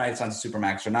know whether or not he signs a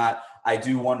supermax or not. I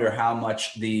do wonder how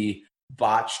much the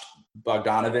botched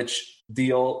Bogdanovich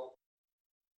deal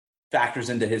factors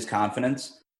into his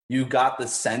confidence. You got the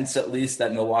sense, at least,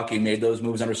 that Milwaukee made those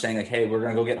moves under saying, like, hey, we're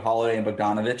going to go get Holiday and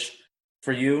Bogdanovich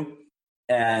for you,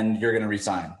 and you're going to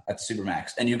resign at the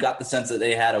supermax. And you got the sense that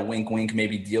they had a wink,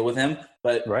 maybe deal with him,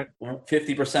 but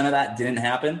 50% of that didn't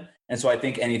happen. And so I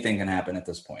think anything can happen at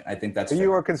this point. I think that's. Are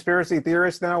you a conspiracy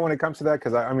theorist now when it comes to that?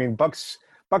 Because I mean, Bucks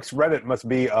Reddit must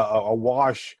be a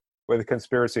wash with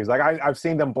conspiracies. Like I've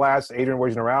seen them blast Adrian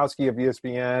Wojnarowski of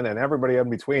ESPN and everybody in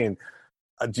between.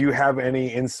 Do you have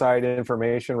any inside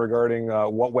information regarding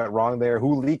what went wrong there?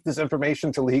 Who leaked this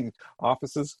information to league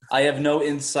offices? I have no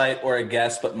insight or a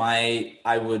guess, but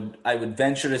I would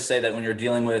venture to say that when you're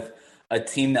dealing with a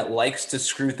team that likes to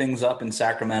screw things up in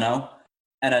Sacramento,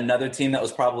 and another team that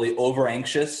was probably over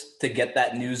anxious to get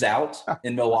that news out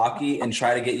in Milwaukee and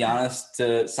try to get Giannis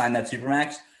to sign that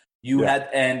supermax,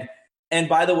 had and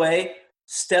by the way,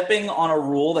 stepping on a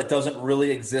rule that doesn't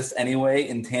really exist anyway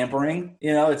in tampering,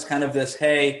 it's kind of this,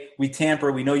 hey, we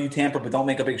tamper, we know you tamper, but don't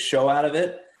make a big show out of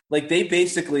it. Like, they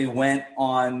basically went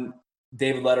on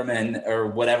David Letterman or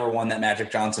whatever one that Magic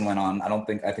Johnson went on. I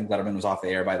think Letterman was off the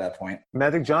air by that point.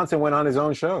 Magic Johnson went on his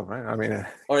own show, right? I mean,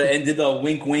 and did the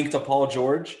wink to Paul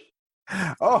George.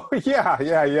 Oh yeah.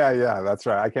 That's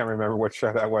right. I can't remember what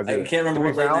show that was. I can't remember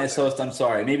what late night host. I'm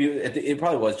sorry. Maybe it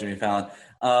probably was Jimmy Fallon.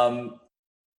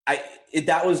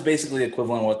 That was basically the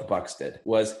equivalent of what the Bucks did.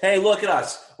 Was, hey, look at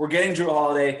us. We're getting Drew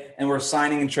Holiday and we're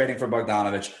signing and trading for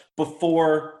Bogdanovich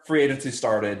before free agency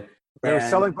started. They were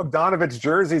selling Bogdanovich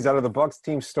jerseys out of the Bucks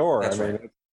team store. That's right.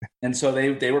 And so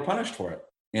they were punished for it,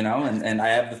 and I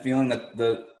have the feeling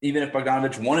that even if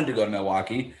Bogdanovich wanted to go to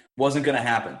Milwaukee, wasn't going to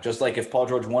happen. Just like if Paul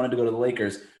George wanted to go to the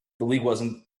Lakers, the league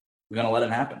wasn't going to let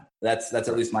it happen. That's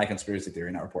at least my conspiracy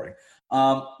theory, not reporting.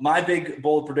 My big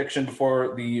bold prediction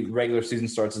before the regular season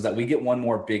starts is that we get one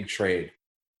more big trade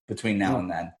between now and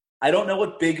then. I don't know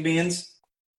what big means.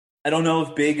 I don't know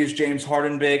if big is James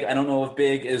Harden big. I don't know if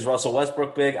big is Russell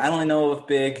Westbrook big. I don't know if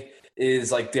big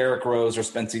is like Derrick Rose or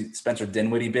Spencer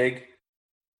Dinwiddie big.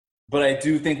 But I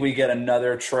do think we get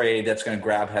another trade that's going to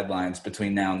grab headlines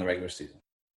between now and the regular season.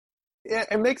 Yeah,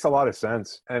 it makes a lot of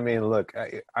sense. I mean, look,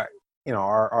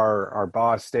 our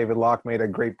boss David Locke made a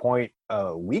great point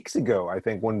weeks ago, I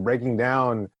think, when breaking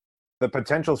down the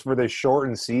potentials for this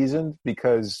shortened season,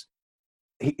 because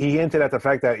he hinted at the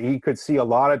fact that he could see a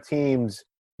lot of teams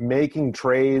making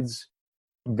trades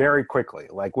very quickly,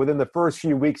 like within the first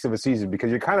few weeks of a season,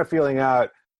 because you're kind of feeling out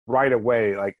right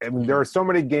away. Like, I mean, there are so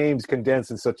many games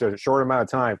condensed in such a short amount of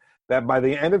time that by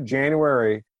the end of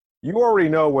January, you already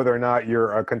know whether or not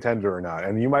you're a contender or not.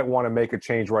 And you might want to make a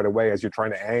change right away as you're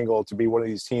trying to angle to be one of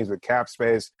these teams with cap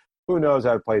space. Who knows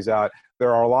how it plays out?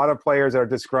 There are a lot of players that are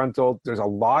disgruntled. There's a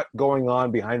lot going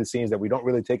on behind the scenes that we don't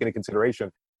really take into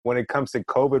consideration when it comes to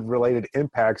COVID-related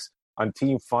impacts on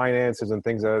team finances and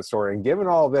things of that sort. And given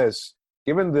all this,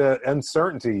 given the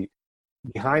uncertainty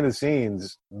behind the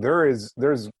scenes, there's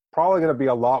probably going to be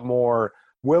a lot more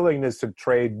willingness to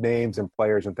trade names and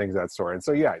players and things of that sort. And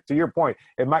so, yeah, to your point,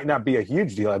 it might not be a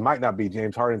huge deal. It might not be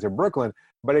James Harden to Brooklyn,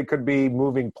 but it could be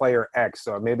moving player X,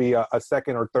 so maybe a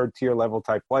second or third tier level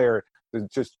type player to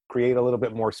just create a little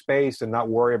bit more space and not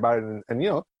worry about it. And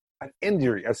an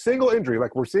injury, a single injury,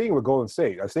 like we're seeing with Golden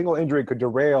State, a single injury could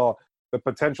derail the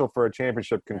potential for a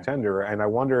championship contender. And I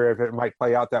wonder if it might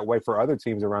play out that way for other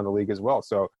teams around the league as well.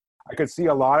 So I could see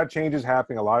a lot of changes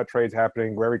happening, a lot of trades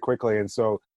happening very quickly. And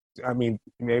so, I mean,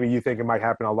 maybe you think it might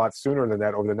happen a lot sooner than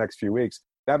that over the next few weeks.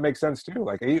 That makes sense too.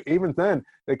 Like even then,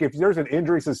 like if there's an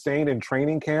injury sustained in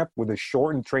training camp with a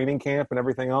shortened training camp and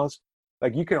everything else,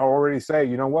 like you can already say,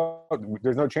 you know what,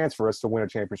 there's no chance for us to win a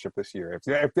championship this year.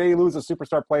 If they lose a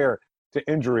superstar player to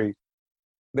injury,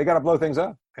 they got to blow things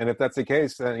up. And if that's the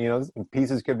case, then,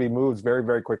 pieces could be moved very,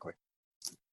 very quickly.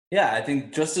 Yeah, I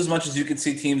think just as much as you could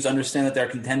see teams understand that they're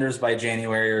contenders by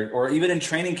January or even in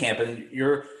training camp, and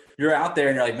you're out there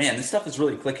and you're like, man, this stuff is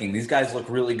really clicking. These guys look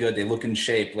really good. They look in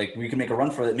shape. Like we can make a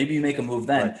run for it. Maybe you make a move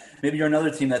then. Right. Maybe you're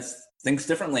another team that thinks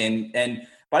differently. And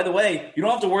by the way, you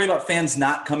don't have to worry about fans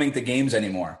not coming to games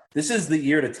anymore. This is the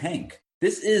year to tank.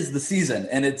 This is the season.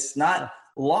 And it's not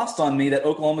lost on me that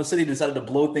Oklahoma City decided to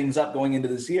blow things up going into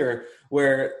this year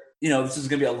where, this is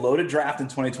going to be a loaded draft in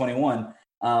 2021.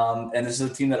 And this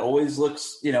is a team that always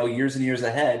looks, years and years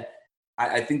ahead.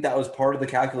 I think that was part of the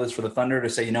calculus for the Thunder to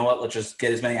say, you know what, let's just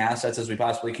get as many assets as we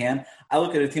possibly can. I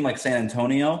look at a team like San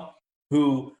Antonio,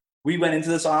 who we went into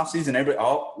this offseason, everybody,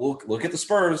 look at the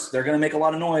Spurs. They're going to make a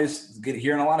lot of noise,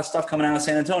 hearing a lot of stuff coming out of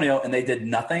San Antonio, and they did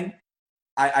nothing.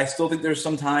 I still think there's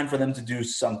some time for them to do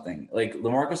something. Like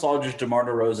LaMarcus Aldridge, DeMar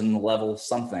DeRozan level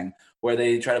something, where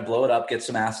they try to blow it up, get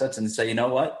some assets, and say, you know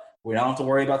what, we don't have to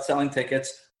worry about selling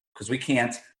tickets because we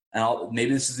can't. And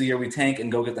maybe this is the year we tank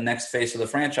and go get the next face of the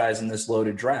franchise in this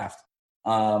loaded draft.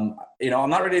 I'm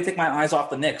not ready to take my eyes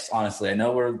off the Knicks, honestly. I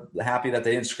know we're happy that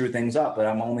they didn't screw things up, but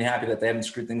I'm only happy that they haven't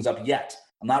screwed things up yet.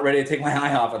 I'm not ready to take my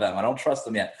eye off of them. I don't trust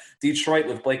them yet. Detroit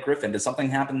with Blake Griffin, did something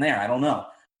happen there? I don't know.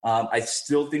 I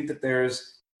still think that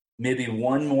there's maybe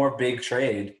one more big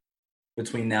trade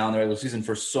between now and the regular season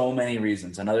for so many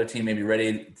reasons. Another team may be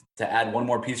ready to add one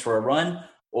more piece for a run,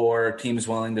 or teams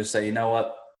willing to say, you know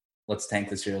what, let's tank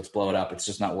this year. Let's blow it up. It's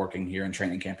just not working here in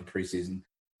training camp or preseason.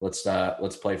 Let's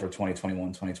play for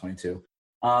 2021, 2022.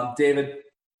 David,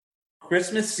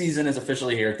 Christmas season is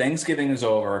officially here. Thanksgiving is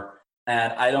over.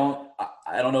 And I don't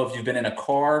know if you've been in a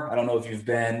car. I don't know if you've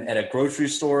been at a grocery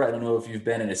store. I don't know if you've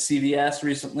been in a CVS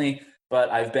recently, but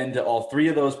I've been to all three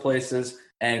of those places,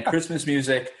 and Christmas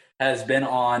music has been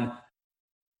on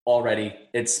already.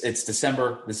 It's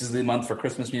December. This is the month for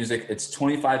Christmas music. It's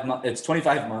 25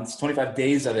 months, 25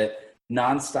 days of it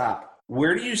nonstop.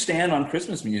 Where do you stand on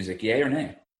Christmas music? Yay or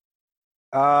nay?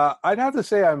 I'd have to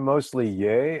say I'm mostly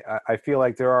yay. I feel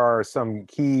like there are some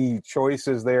key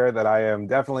choices there that I am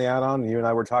definitely out on. You and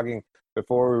I were talking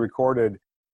before we recorded.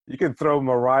 You can throw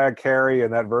Mariah Carey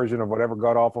and that version of whatever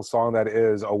god-awful song that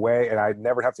is away, and I'd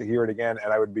never have to hear it again,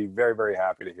 and I would be very, very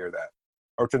happy to hear that.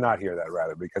 Or to not hear that,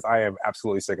 rather, because I am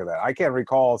absolutely sick of that. I can't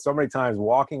recall so many times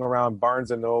walking around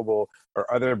Barnes & Noble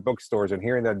or other bookstores and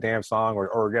hearing that damn song,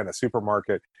 or again, a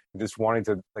supermarket, and just wanting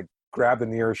to grab the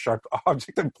nearest sharp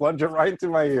object and plunge it right into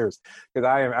my ears, because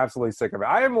I am absolutely sick of it.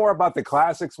 I am more about the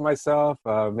classics myself,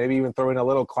 maybe even throwing a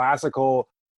little classical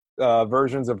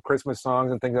versions of Christmas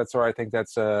songs and things. That's where I think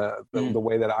that's the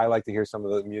way that I like to hear some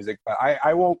of the music. But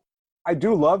I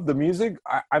do love the music.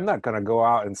 I'm not going to go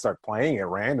out and start playing it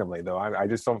randomly, though. I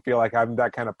just don't feel like I'm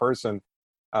that kind of person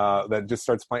that just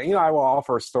starts playing. I will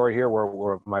offer a story here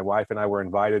where my wife and I were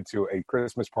invited to a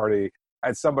Christmas party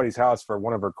at somebody's house for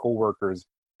one of her coworkers.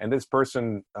 And this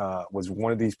person was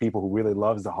one of these people who really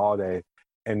loves the holiday.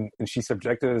 And she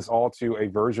subjected us all to a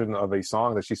version of a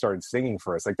song that she started singing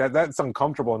for us. Like that's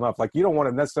uncomfortable enough. Like you don't want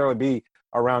to necessarily be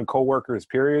around coworkers,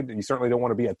 period. You certainly don't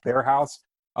want to be at their house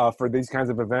for these kinds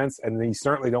of events. And then you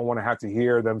certainly don't want to have to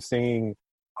hear them singing.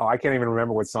 Oh, I can't even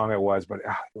remember what song it was, but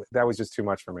that was just too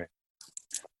much for me.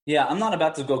 Yeah, I'm not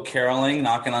about to go caroling,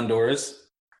 knocking on doors,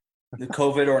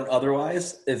 COVID or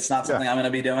otherwise. It's not something I'm going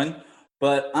to be doing.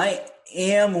 But I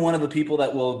am one of the people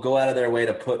that will go out of their way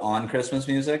to put on Christmas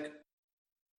music.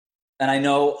 And I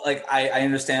know, like, I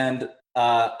understand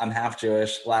I'm half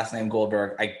Jewish, last name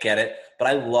Goldberg. I get it. But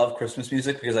I love Christmas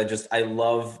music because I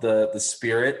love the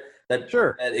spirit that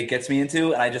it gets me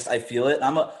into. And I feel it.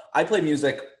 I play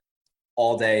music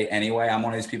all day anyway. I'm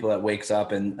one of these people that wakes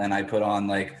up and I put on,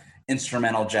 like,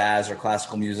 instrumental jazz or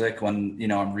classical music when, you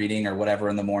know, I'm reading or whatever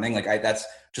in the morning. Like, that's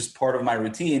just part of my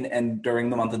routine. And during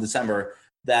the month of December,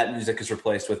 that music is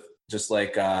replaced with just,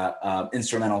 like,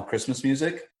 instrumental Christmas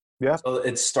music. Yeah. So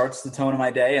it starts the tone of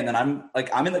my day, and then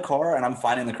I'm in the car and I'm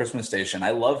finding the Christmas station. I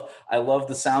love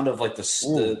the sound of like the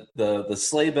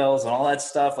sleigh bells and all that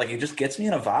stuff. Like it just gets me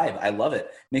in a vibe. I love it.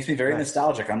 Makes me very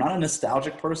nostalgic. I'm not a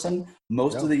nostalgic person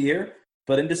most of the year,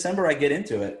 but in December I get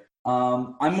into it.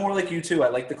 I'm more like you too. I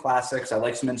like the classics. I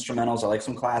like some instrumentals. I like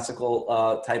some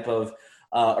classical type of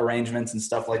arrangements and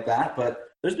stuff like that. But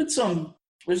there's been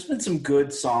some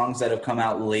good songs that have come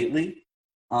out lately.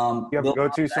 You have a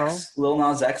go-to song? Lil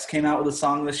Nas X came out with a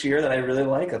song this year that I really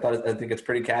like. I think it's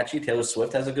pretty catchy. Taylor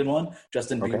Swift has a good one.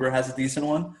 Justin Bieber has a decent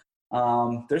one.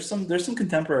 There's some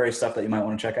contemporary stuff that you might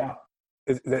want to check out.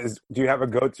 Do you have a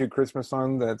go-to Christmas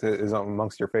song that is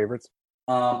amongst your favorites?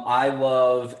 I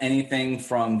love anything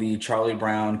from the Charlie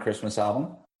Brown Christmas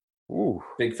album. Ooh.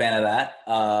 Big fan of that.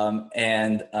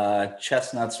 And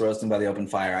Chestnuts Roasting by the Open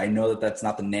Fire. I know that's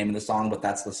not the name of the song, but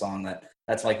that's the song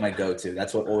that's like my go-to.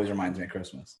 That's what always reminds me of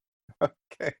Christmas.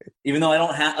 Okay. Even though I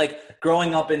don't have, like,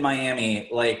 growing up in Miami,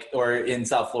 like, or in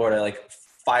South Florida, like,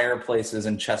 fireplaces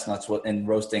and chestnuts and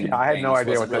roasting. Yeah, I had no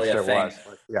idea what that shit was.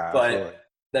 Yeah, but absolutely.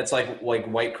 That's like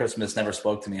white Christmas never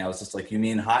spoke to me. I was just like, you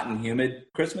mean hot and humid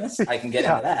Christmas? I can get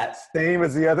into that. Same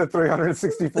as the other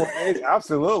 364 days.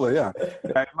 Absolutely, yeah.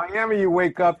 In Miami, you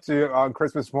wake up to on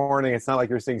Christmas morning. It's not like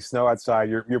you're seeing snow outside.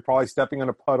 You're probably stepping in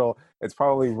a puddle. It's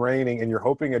probably raining, and you're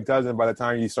hoping it doesn't by the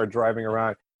time you start driving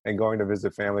around and going to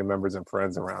visit family members and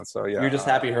friends around. So yeah, you're just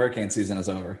happy hurricane season is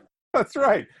over. That's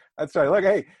right. Look,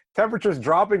 hey, temperatures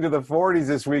dropping to the 40s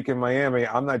this week in Miami.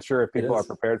 I'm not sure if people are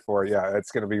prepared for it. Yeah,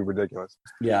 it's going to be ridiculous.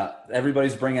 Yeah,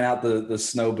 everybody's bringing out the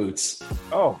snow boots.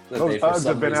 Oh, those Uggs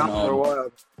have been out for a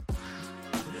while.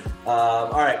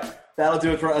 All right, that'll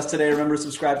do it for us today. Remember to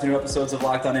subscribe to new episodes of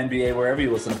Locked On NBA wherever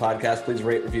you listen to podcasts. Please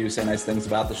rate, review, say nice things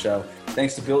about the show.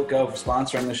 Thanks to Built Go for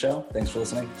sponsoring the show. Thanks for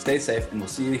listening. Stay safe, and we'll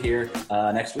see you here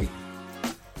next week.